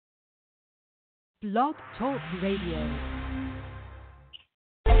Blog Talk Radio.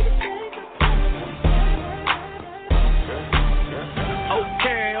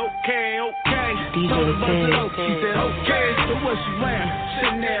 Okay. DJ She said, okay, so what she wearing?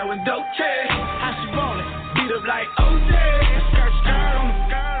 Chanel and Dolce. How she want it? Beat up like OJ. Skirt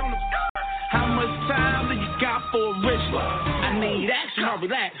on the skirt. How much time do you got for a ritual? I need action or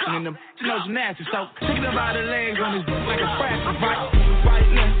relaxing in the gymnastics. So taking about the legs on this like a practice. Right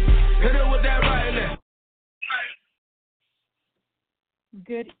left. Hit her with that right left.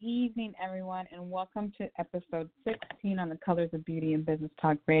 Good evening, everyone, and welcome to episode 16 on the Colors of Beauty and Business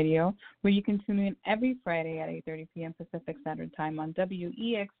Talk Radio, where you can tune in every Friday at 8:30 p.m. Pacific Standard Time on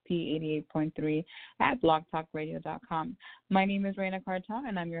WEXP 88.3 at blogtalkradio.com. My name is Raina Carton,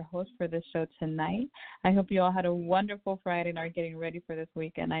 and I'm your host for this show tonight. I hope you all had a wonderful Friday and are getting ready for this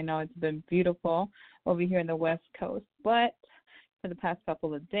weekend. I know it's been beautiful over here in the West Coast, but for the past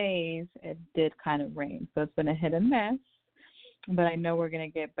couple of days, it did kind of rain, so it's been a hit and miss. But I know we're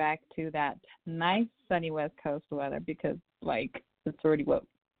going to get back to that nice sunny West Coast weather because, it's already,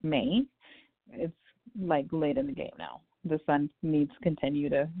 May? It's, late in the game now. The sun needs to continue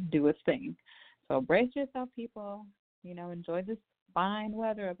to do its thing. So brace yourself, people. Enjoy this fine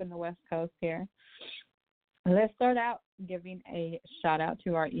weather up in the West Coast here. Let's start out giving a shout-out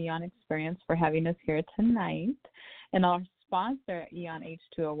to our Eon Experience for having us here tonight. And our sponsor, Eon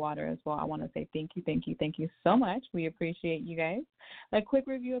H2O Water, as well. I want to say thank you so much. We appreciate you guys. A quick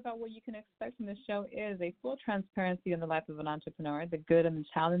review about what you can expect from the show is a full transparency in the life of an entrepreneur, the good and the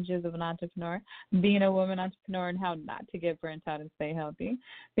challenges of an entrepreneur, being a woman entrepreneur and how not to get burnt out and stay healthy,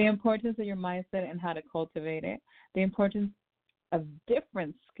 the importance of your mindset and how to cultivate it, the importance of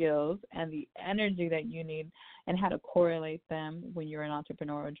different skills and the energy that you need and how to correlate them when you're an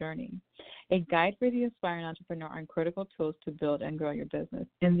entrepreneurial journey. A guide for the aspiring entrepreneur on critical tools to build and grow your business,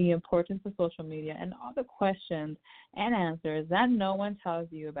 and the importance of social media and all the questions and answers that no one tells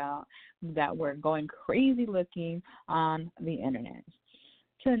you about that we're going crazy looking on the internet.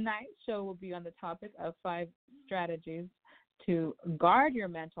 Tonight's show will be on the topic of 5 strategies to guard your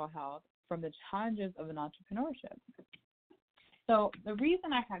mental health from the challenges of an entrepreneurship. So the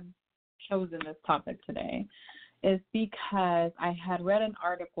reason I had chosen this topic today is because I had read an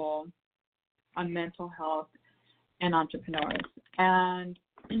article on mental health and entrepreneurs, and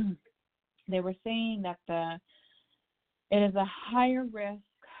they were saying that it is a higher risk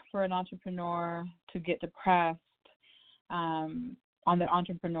for an entrepreneur to get depressed on the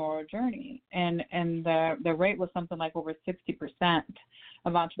entrepreneurial journey, and the rate was something like over 60%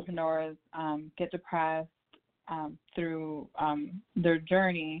 of entrepreneurs get depressed through their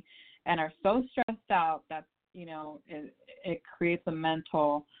journey and are so stressed out that, it creates a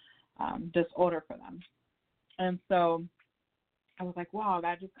mental disorder for them. And so I was like, wow,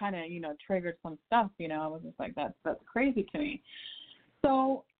 that just kind of, triggered some stuff, I was just like, that's crazy to me.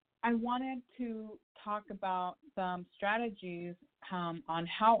 So I wanted to talk about some strategies on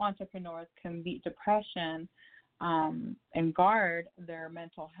how entrepreneurs can beat depression and guard their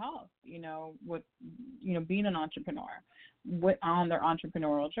mental health, with, being an entrepreneur on their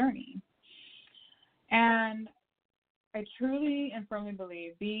entrepreneurial journey. And I truly and firmly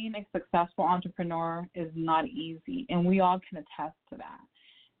believe being a successful entrepreneur is not easy, and we all can attest to that.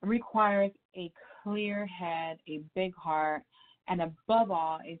 It requires a clear head, a big heart, and above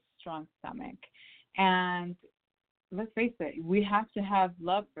all, a strong stomach. And let's face it, we have to have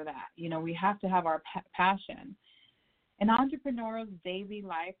love for that. We have to have our passion. An entrepreneur's daily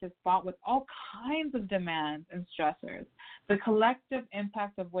life is fraught with all kinds of demands and stressors, the collective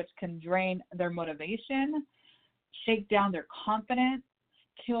impact of which can drain their motivation, shake down their confidence,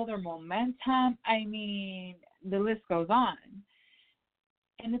 kill their momentum. I mean, the list goes on.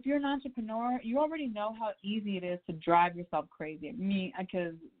 And if you're an entrepreneur, you already know how easy it is to drive yourself crazy.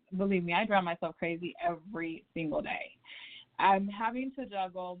 Because believe me, I drive myself crazy every single day. I'm having to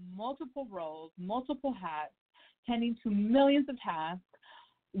juggle multiple roles, multiple hats, tending to millions of tasks,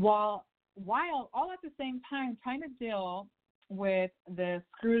 while all at the same time trying to deal with the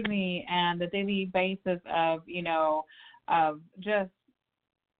scrutiny and the daily basis of, of just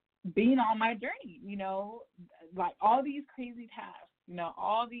being on my journey, like all these crazy tasks,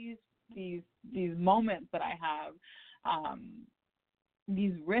 all these moments that I have,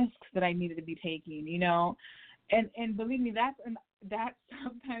 these risks that I needed to be taking, and believe me, that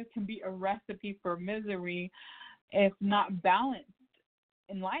sometimes can be a recipe for misery if not balanced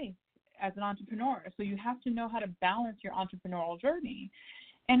in life as an entrepreneur. So you have to know how to balance your entrepreneurial journey.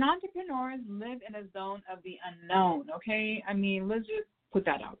 And entrepreneurs live in a zone of the unknown, okay? Let's just put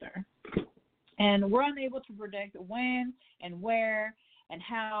that out there. And we're unable to predict when and where and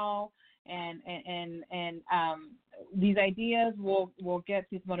how and these ideas will get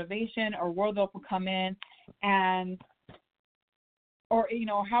this motivation, or Wardlow will come in and, or,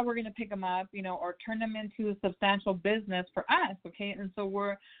 how we're going to pick them up, or turn them into a substantial business for us, okay? And so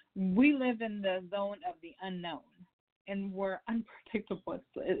we live in the zone of the unknown, and we're unpredictable.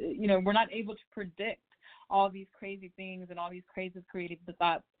 We're not able to predict all these crazy things and all these crazy creative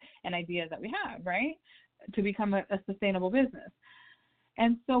thoughts and ideas that we have, right, to become a sustainable business.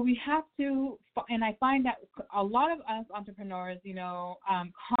 And so we have to, and I find that a lot of us entrepreneurs,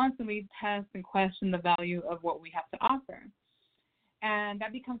 constantly test and question the value of what we have to offer. And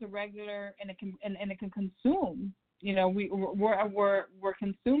that becomes a regular, and it can consume. We're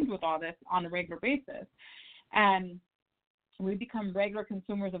consumed with all this on a regular basis, and we become regular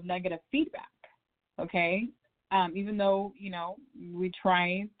consumers of negative feedback. Okay, even though we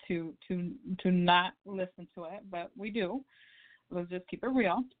try to not listen to it, but we do. Let's just keep it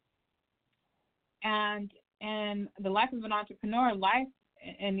real. And the life of an entrepreneur,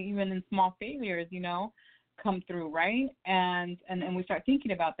 and even in small failures, come through, right? And we start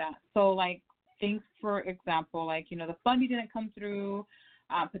thinking about that. So, like, things, for example, like, the funding didn't come through,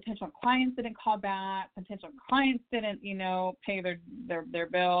 potential clients didn't call back, potential clients didn't, pay their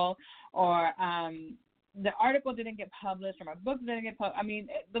bill, or the article didn't get published, or my book didn't get published. I mean,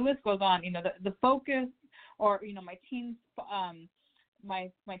 the list goes on. The focus, or my team's my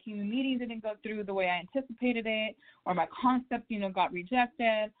team meeting didn't go through the way I anticipated it, or my concept, got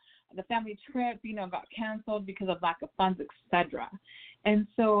rejected. The family trip, got canceled because of lack of funds, etc. And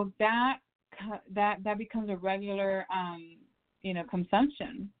so that becomes a regular,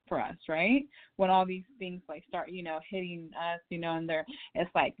 consumption for us, right? When all these things like start, hitting us, and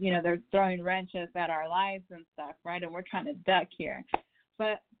it's like, they're throwing wrenches at our lives and stuff, right? And we're trying to duck here,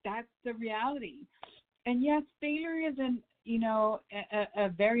 but that's the reality. And yes, failure is a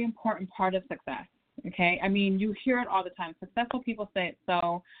very important part of success. Okay, I mean, you hear it all the time. Successful people say it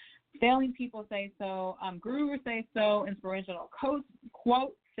so. Failing people say so, gurus say so, inspirational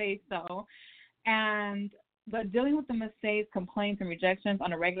quotes say so, but dealing with the mistakes, complaints, and rejections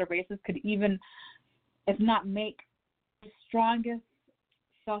on a regular basis could even, if not make, the strongest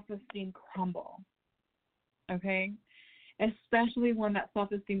self-esteem crumble, okay? Especially when that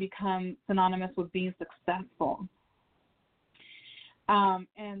self-esteem becomes synonymous with being successful.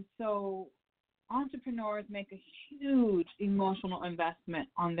 And so entrepreneurs make a huge emotional investment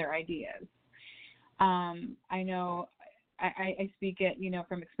on their ideas. I know I speak it,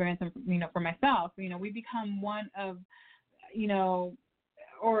 from experience and, for myself, we become one of,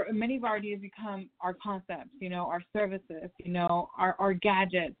 or many of our ideas become our concepts, our services, our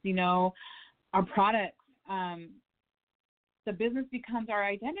gadgets, our products. The business becomes our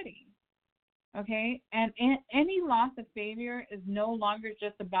identity. Okay, and any loss of failure is no longer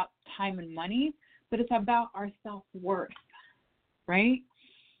just about time and money, but it's about our self-worth, right?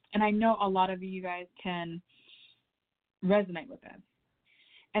 And I know a lot of you guys can resonate with this.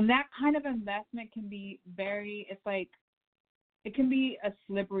 And that kind of investment can be it can be a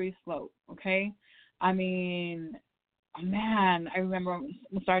slippery slope, okay? I mean, man, I remember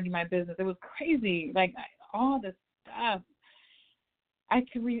starting my business. It was crazy, like all this stuff. I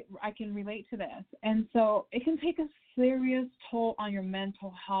can relate to this. And so it can take a serious toll on your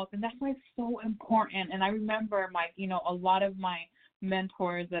mental health, and that's why it's so important. And I remember a lot of my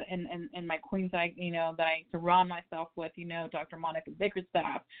mentors and my queens that I surround myself with, Dr. Monica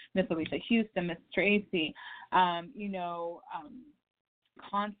Bickerstaff, Miss Alicia Houston, Miss Tracy,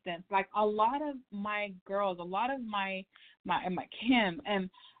 Constance, like a lot of my girls, a lot of my Kim, and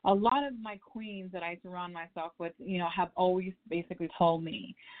a lot of my queens that I surround myself with, have always basically told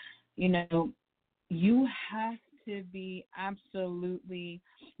me, you have to be absolutely,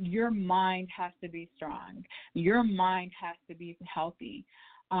 your mind has to be strong. Your mind has to be healthy.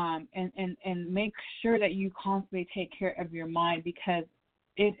 And make sure that you constantly take care of your mind, because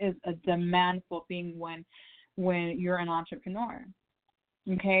it is a demandful thing when you're an entrepreneur.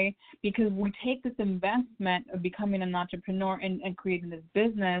 Okay, because we take this investment of becoming an entrepreneur and creating this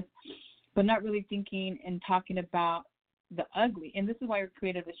business, but not really thinking and talking about the ugly. And this is why we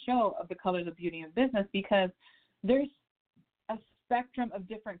created the show of the colors of beauty and business, because there's a spectrum of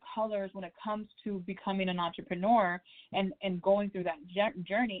different colors when it comes to becoming an entrepreneur and going through that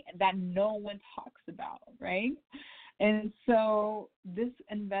journey that no one talks about, right? And so this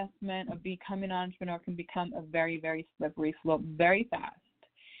investment of becoming an entrepreneur can become a very, very slippery slope very fast.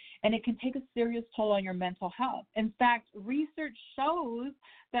 And it can take a serious toll on your mental health. In fact, research shows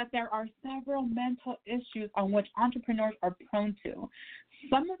that there are several mental issues on which entrepreneurs are prone to.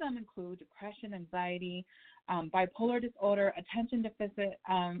 Some of them include depression, anxiety, bipolar disorder, attention deficit,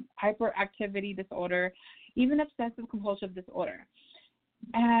 hyperactivity disorder, even obsessive compulsive disorder.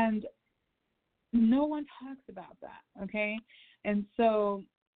 And no one talks about that, okay? And so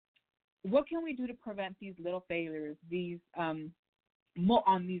what can we do to prevent these little failures, these on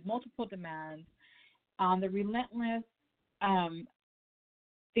these multiple demands, on the relentless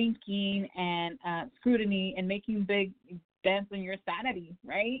thinking and scrutiny and making big dents in your sanity,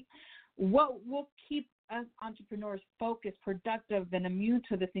 right? What will keep us entrepreneurs focused, productive, and immune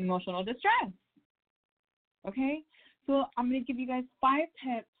to this emotional distress? Okay? So I'm going to give you guys 5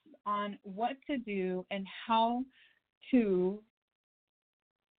 tips on what to do and how to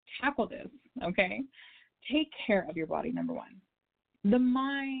tackle this, okay? Take care of your body, number 1. The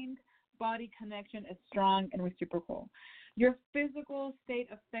mind-body connection is strong and reciprocal. Your physical state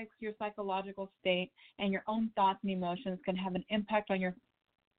affects your psychological state, and your own thoughts and emotions can have an impact on your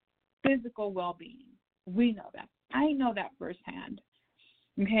physical well-being. We know that. I know that firsthand.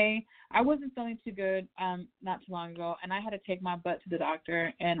 Okay? I wasn't feeling too good not too long ago, and I had to take my butt to the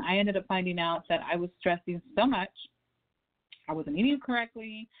doctor, and I ended up finding out that I was stressing so much. I wasn't eating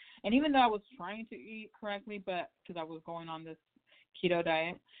correctly, and even though I was trying to eat correctly, but because I was going on this keto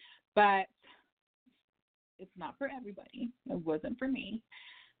diet, but it's not for everybody. It wasn't for me.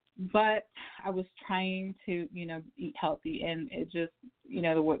 But I was trying to, eat healthy, and it just,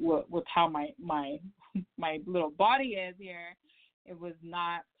 with how my little body is here, it was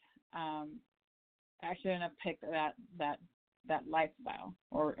not. I shouldn't have picked that lifestyle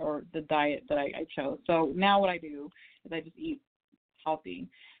or the diet that I chose. So now what I do is I just eat healthy,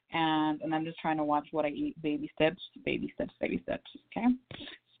 and I'm just trying to watch what I eat, baby steps. Okay.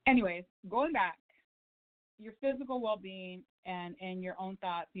 Anyways, going back, your physical well-being and your own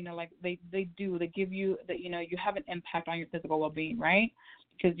thoughts, they give you that, you have an impact on your physical well-being, right?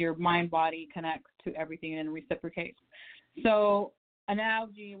 Because your mind-body connects to everything and reciprocates. So,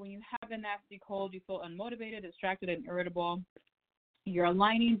 analogy, when you have a nasty cold, you feel unmotivated, distracted, and irritable. Your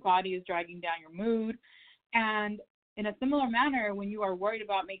aligning body is dragging down your mood. And in a similar manner, when you are worried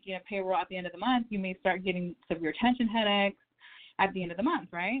about making a payroll at the end of the month, you may start getting severe tension headaches at the end of the month,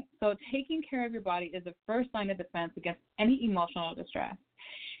 right? So taking care of your body is the first line of defense against any emotional distress.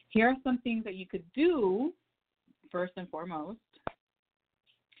 Here are some things that you could do. First and foremost,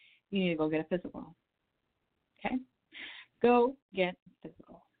 you need to go get a physical, okay? Go get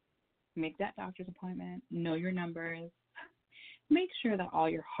physical. Make that doctor's appointment. Know your numbers. Make sure that all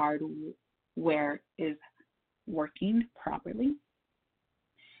your hardware is working properly.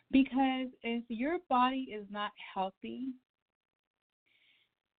 Because if your body is not healthy,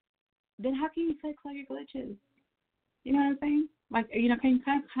 then how can you fix all your glitches? You know what I'm saying? Like, you kind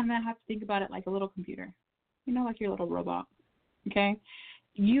of have to think about it like a little computer. Like your little robot, okay?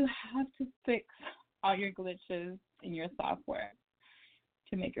 You have to fix all your glitches in your software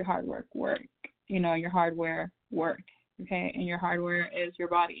to make your hardware work. Your hardware work, okay? And your hardware is your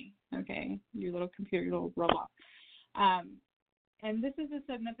body, okay? Your little computer, your little robot. And this is a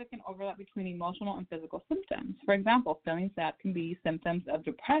significant overlap between emotional and physical symptoms. For example, feeling sad can be symptoms of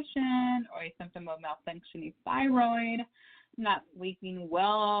depression or a symptom of malfunctioning thyroid. Not sleeping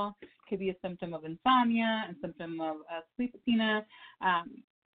well could be a symptom of insomnia, a symptom of sleep apnea.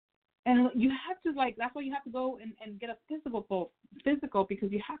 And you have to, that's why you have to go and get a physical,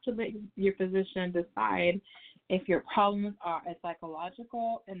 because you have to let your physician decide if your problems are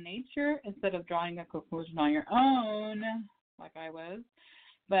psychological in nature instead of drawing a conclusion on your own, like I was.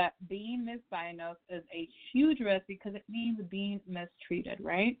 But being misdiagnosed is a huge risk because it means being mistreated,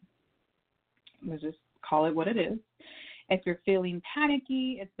 right? Let's just call it what it is. If you're feeling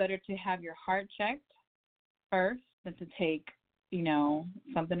panicky, it's better to have your heart checked first than to take,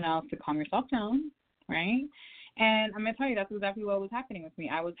 something else to calm yourself down, right? And I'm going to tell you, that's exactly what was happening with me.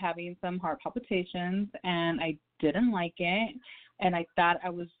 I was having some heart palpitations, and I didn't like it, and I thought I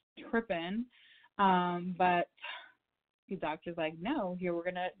was tripping. But the doctor's like, no, here we're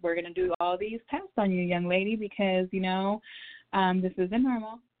gonna do all these tests on you, young lady, because this isn't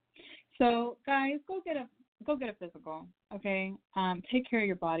normal. So guys, go get a physical, okay? Take care of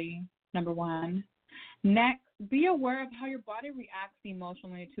your body, number 1. Next, be aware of how your body reacts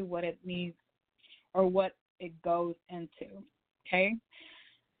emotionally to what it needs or what it goes into, okay?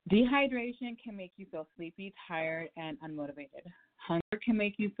 Dehydration can make you feel sleepy, tired, and unmotivated. Hunger can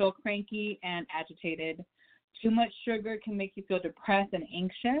make you feel cranky and agitated. Too much sugar can make you feel depressed and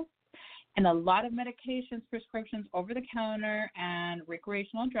anxious. And a lot of medications, prescriptions, over-the-counter, and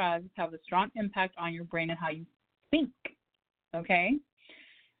recreational drugs have a strong impact on your brain and how you think, okay?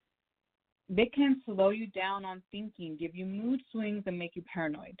 They can slow you down on thinking, give you mood swings, and make you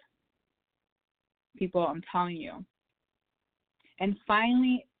paranoid. people, I'm telling you. And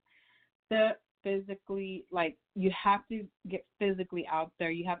finally, the physically, like, you have to get physically out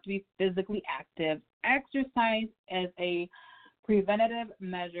there. You have to be physically active. Exercise is a preventative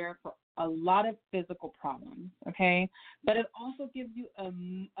measure for a lot of physical problems, okay? But it also gives you a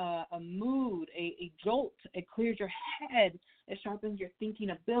mood, a jolt. It clears your head. It sharpens your thinking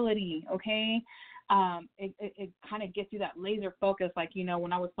ability, okay? It kind of gets you that laser focus. Like,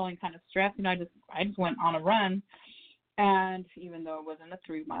 when I was feeling kind of stressed, I just went on a run. And even though it wasn't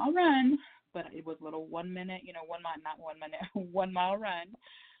a 3-mile run, but it was a little 1 minute, 1 mile, not 1 minute, 1 mile run,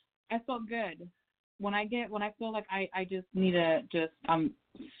 I felt good. When I feel like I just need to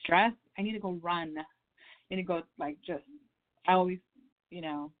stressed, I need to go run. I need to go, like, I always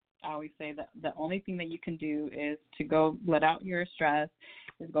say that the only thing that you can do is to go let out your stress,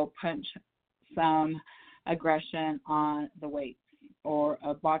 is go punch some aggression on the weights or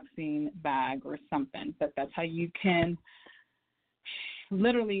a boxing bag or something. But that's how you can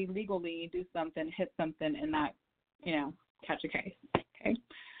literally, legally do something, hit something, and not, catch a case. Okay?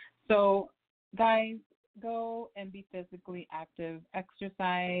 So, guys, go and be physically active.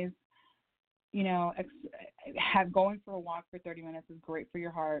 Exercise. Going for a walk for 30 minutes is great for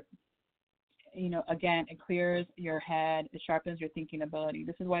your heart. Again, it clears your head. It sharpens your thinking ability.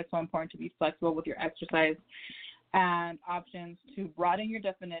 This is why it's so important to be flexible with your exercise and options to broaden your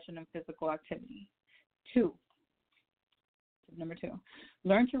definition of physical activity. Number 2,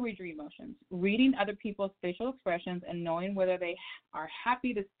 learn to read your emotions. Reading other people's facial expressions and knowing whether they are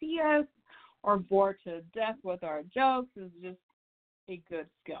happy to see us or bored to death with our jokes is just a good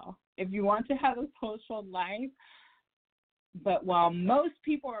skill. If you want to have a social life, but while most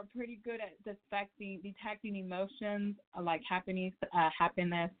people are pretty good at detecting emotions like happiness,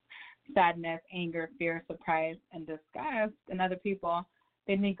 sadness, anger, fear, surprise, and disgust, and other people,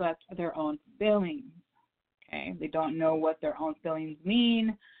 they neglect their own feelings. Okay, they don't know what their own feelings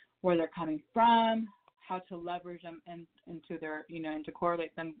mean, where they're coming from, how to leverage them into their, to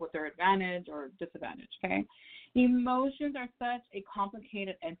correlate them with their advantage or disadvantage. Okay, emotions are such a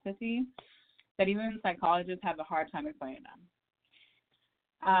complicated entity that even psychologists have a hard time explaining them.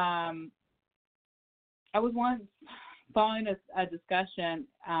 I was once following a discussion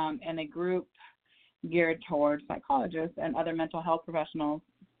in a group geared towards psychologists and other mental health professionals.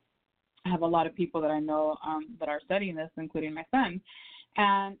 I have a lot of people that I know that are studying this, including my son.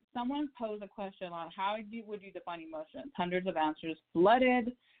 And someone posed a question on how would you define emotions? Hundreds of answers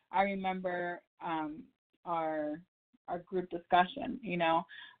flooded. I remember our group discussion,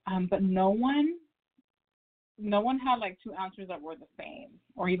 but no one had like 2 answers that were the same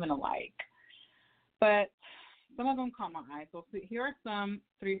or even alike. But some of them caught my eye. So here are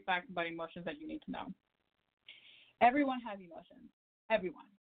 3 facts about emotions that you need to know. Everyone has emotions. Everyone.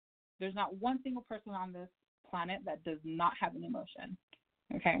 There's not one single person on this planet that does not have an emotion.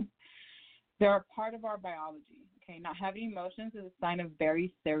 Okay? They're a part of our biology. Okay? Not having emotions is a sign of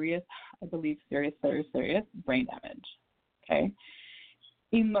very serious, I believe serious brain damage. Okay?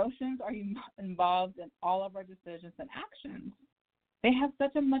 Emotions are involved in all of our decisions and actions. They have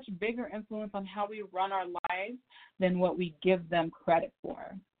such a much bigger influence on how we run our lives than what we give them credit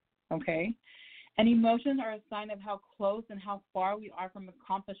for. Okay? And emotions are a sign of how close and how far we are from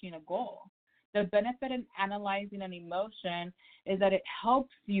accomplishing a goal. The benefit in analyzing an emotion is that it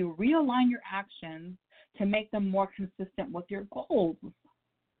helps you realign your actions to make them more consistent with your goals.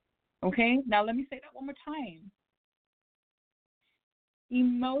 Okay? Now let me say that one more time.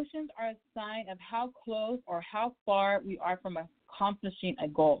 Emotions are a sign of how close or how far we are from accomplishing a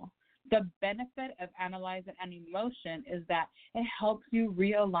goal. The benefit of analyzing an emotion is that it helps you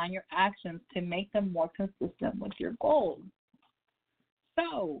realign your actions to make them more consistent with your goals.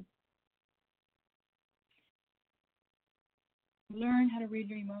 So, learn how to read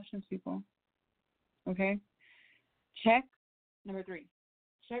your emotions, people. Okay? Number 3,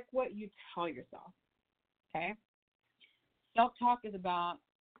 check what you tell yourself. Okay? Self-talk is about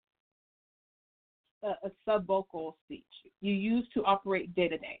a subvocal speech you use to operate day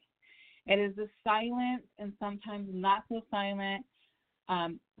to day. It is the silent and sometimes not so silent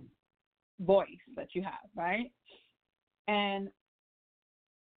voice that you have, right? And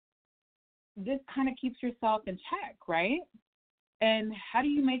this kind of keeps yourself in check, right? And how do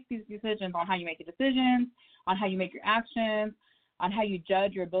you make these decisions on how you make your decisions, on how you make your actions, on how you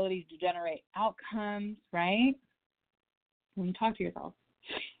judge your ability to generate outcomes, right? When you talk to yourself.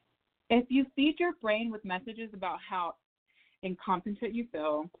 If you feed your brain with messages about how incompetent you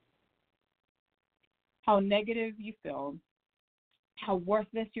feel, how negative you feel, how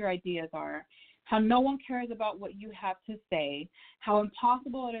worthless your ideas are, how no one cares about what you have to say, how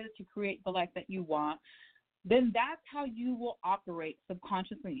impossible it is to create the life that you want, then that's how you will operate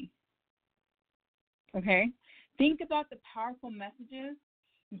subconsciously. Okay? Think about the powerful messages,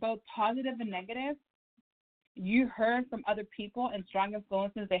 both positive and negative, you heard from other people and strong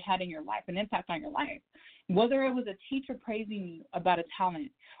influences they had in your life, an impact on your life. Whether it was a teacher praising you about a talent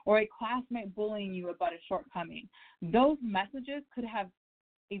or a classmate bullying you about a shortcoming, those messages could have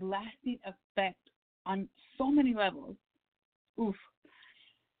a lasting effect on so many levels. Oof.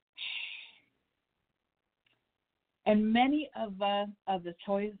 And many of the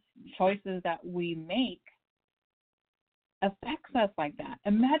choices that we make affects us like that.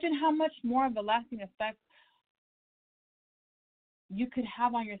 Imagine how much more of a lasting effect you could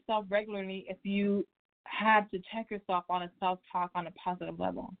have on yourself regularly if you had to check yourself on a self-talk on a positive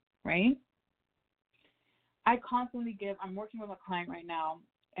level, right? I constantly I'm working with a client right now,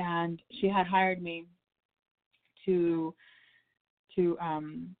 and she had hired me to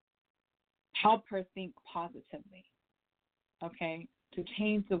help her think positively, okay, to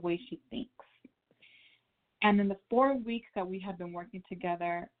change the way she thinks. And in the 4 weeks that we have been working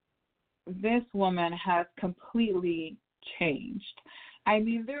together, this woman has completely changed. I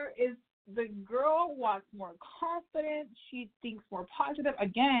mean, the girl walks more confident. She thinks more positive,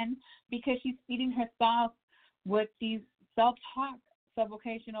 again, because she's feeding herself with these self-talk,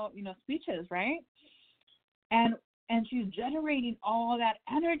 self-vocational, speeches, right? And she's generating all that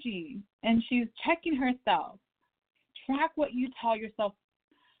energy, and she's checking herself. Track what you tell yourself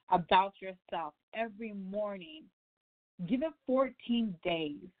about yourself every morning. Give it 14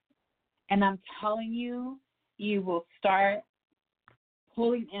 days, and I'm telling you, you will start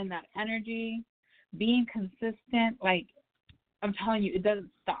pulling in that energy, being consistent. Like, I'm telling you, it doesn't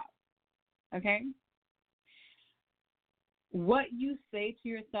stop, okay? What you say to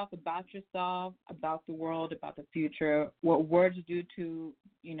yourself, about the world, about the future, what words do to,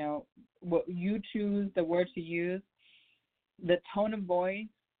 what you choose, the words to use, the tone of voice,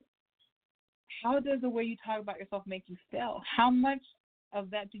 how does the way you talk about yourself make you feel? How much of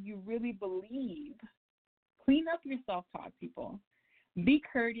that do you really believe? Clean up your self-talk, people. Be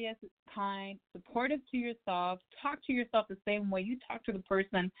courteous, kind, supportive to yourself. Talk to yourself the same way you talk to the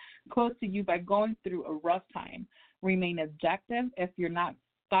person close to you by going through a rough time. Remain objective. If you're not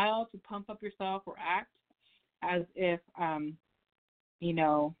styled to pump up yourself or act as if, you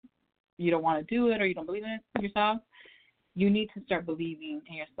don't want to do it or you don't believe in it yourself, you need to start believing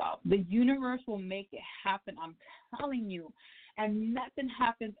in yourself. The universe will make it happen, I'm telling you. And nothing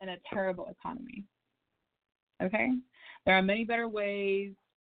happens in a terrible economy. Okay? There are many better ways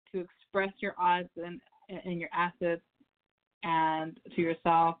to express your odds and your assets and to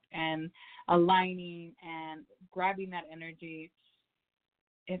yourself, and aligning and grabbing that energy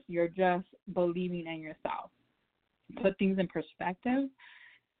if you're just believing in yourself. Put things in perspective.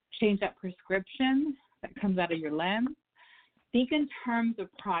 Change that prescription that comes out of your lens. Think in terms of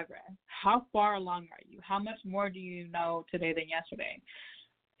progress. How far along are you? How much more do you know today than yesterday?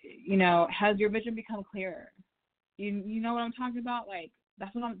 Has your vision become clearer? You know what I'm talking about? Like,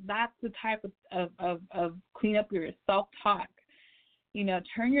 that's the type of clean up your self-talk.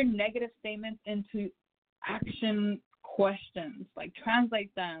 Turn your negative statements into action questions. Like,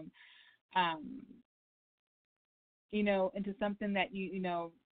 translate them, into something that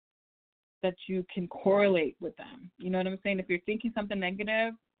that you can correlate with them. You know what I'm saying? If you're thinking something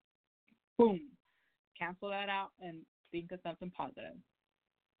negative, boom, cancel that out and think of something positive.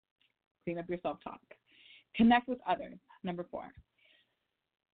 Clean up your self-talk. Connect with others. Number 4.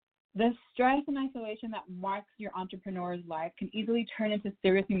 The stress and isolation that marks your entrepreneur's life can easily turn into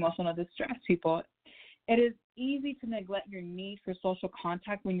serious emotional distress, people. It is easy to neglect your need for social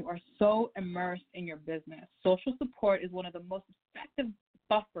contact when you are so immersed in your business. Social support is one of the most effective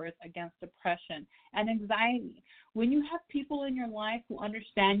buffers against depression and anxiety. When you have people in your life who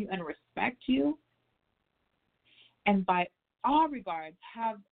understand you and respect you, and by all regards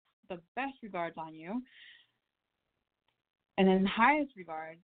have the best regards on you, and in highest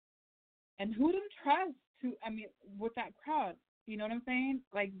regards, and who to trust with that crowd, you know what I'm saying?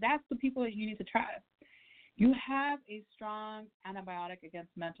 Like, that's the people that you need to trust. You have a strong antibiotic against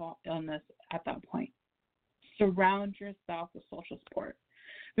mental illness at that point. Surround yourself with social support.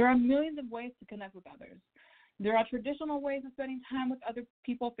 There are millions of ways to connect with others. There are traditional ways of spending time with other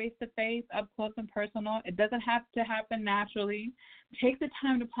people face-to-face, up close and personal. It doesn't have to happen naturally. Take the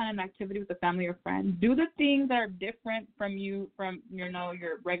time to plan an activity with a family or friend. Do the things that are different from your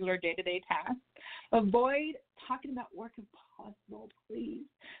regular day-to-day tasks. Avoid talking about work if possible, please.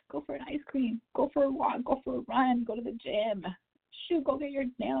 Go for an ice cream. Go for a walk. Go for a run. Go to the gym. shoot, go get your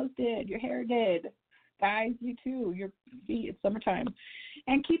nails did, your hair did. Guys, you too, your feet, it's summertime.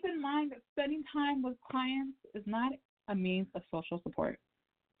 And keep in mind that spending time with clients is not a means of social support.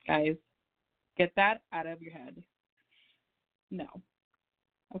 Guys, get that out of your head. No.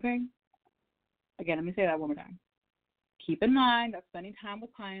 Okay? Again, let me say that one more time. Keep in mind that spending time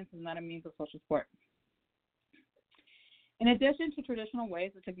with clients is not a means of social support. In addition to traditional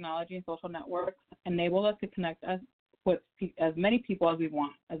ways of technology and social networks enable us to connect us with as many people as we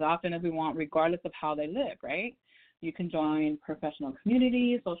want, as often as we want, regardless of how they live, right? You can join professional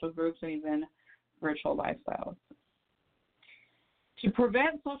communities, social groups, or even virtual lifestyles. To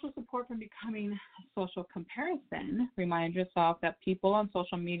prevent social support from becoming social comparison, remind yourself that people on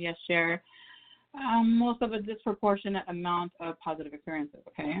social media share most of a disproportionate amount of positive experiences,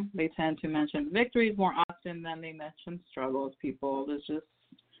 okay? They tend to mention victories more often than they mention struggles, people. Let's just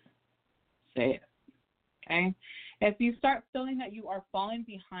say it, okay? If you start feeling that you are falling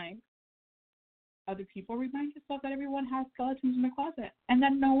behind other people, remind yourself that everyone has skeletons in their closet and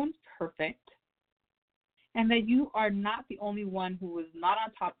that no one's perfect and that you are not the only one who is not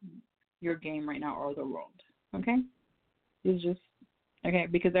on top of your game right now or the world, okay? It's just, okay,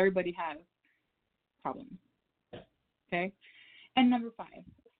 because everybody has problems, okay? And number 5,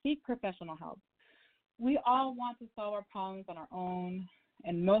 seek professional help. We all want to solve our problems on our own,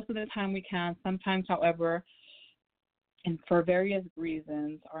 and most of the time we can. Sometimes, however, and for various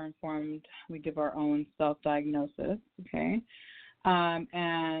reasons, are informed, we give our own self-diagnosis, okay?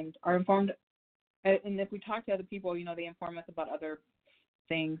 And are informed, and if we talk to other people, you know, they inform us about other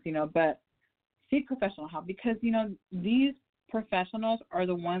things, you know, but seek professional help because, you know, these professionals are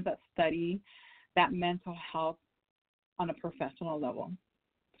the ones that study that mental health on a professional level.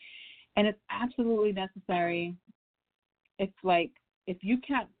 And it's absolutely necessary. It's like if you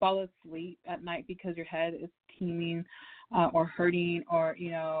can't fall asleep at night because your head is teeming or hurting or,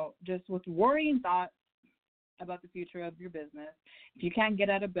 you know, just with worrying thoughts about the future of your business, if you can't get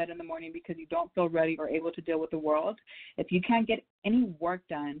out of bed in the morning because you don't feel ready or able to deal with the world, if you can't get any work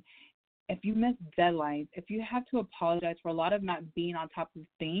done, if you miss deadlines, if you have to apologize for a lot of not being on top of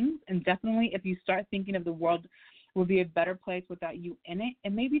things, and definitely if you start thinking of the world will be a better place without you in it,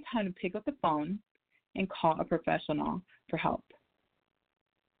 it may be time to pick up the phone and call a professional for help.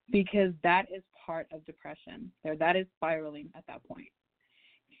 Because that is part of depression. That is spiraling at that point.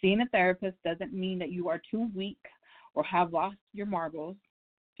 Seeing a therapist doesn't mean that you are too weak or have lost your marbles.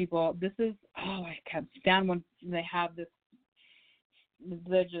 People, this is, I can't stand when they have this,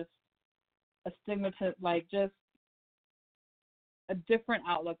 they're just a stigma to, like, just a different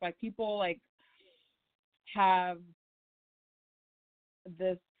outlook. Like, people, like, have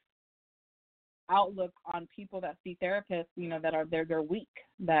this outlook on people that see therapists, you know, that are they're weak,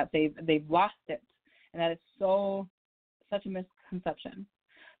 that they've lost it, and that is such a misconception.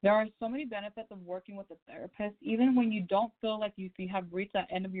 There are so many benefits of working with a therapist, even when you don't feel like you have reached that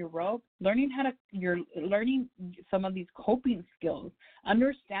end of your rope. You're learning some of these coping skills,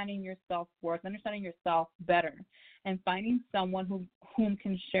 understanding your self-worth, understanding yourself better, and finding someone whom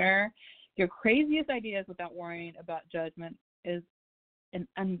can share your craziest ideas without worrying about judgment is an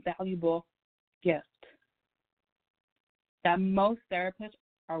invaluable gift that most therapists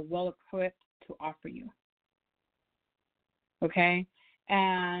are well equipped to offer you. Okay?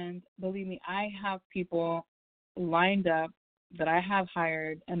 And believe me, I have people lined up that I have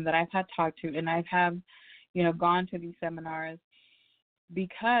hired and that I've had talked to, and I have, you know, gone to these seminars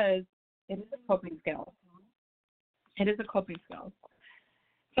because it is a coping skill. It is a coping skill.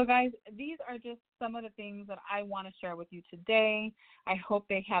 So, guys, these are just some of the things that I want to share with you today. I hope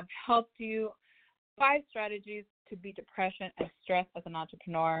they have helped you. 5 strategies to beat depression and stress as an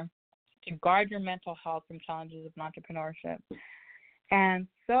entrepreneur, to guard your mental health from challenges of entrepreneurship. And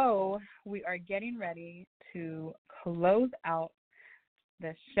so we are getting ready to close out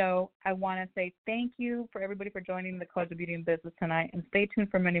the show. I want to say thank you for everybody for joining the Colors of Beauty and Business tonight, and stay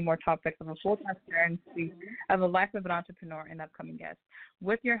tuned for many more topics of a full transparency of the life of an entrepreneur and upcoming guests.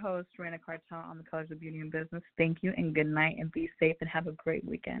 With your host, Raina Cartel on the Colors of Beauty and Business, thank you and good night, and be safe and have a great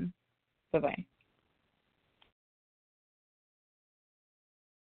weekend. Bye-bye.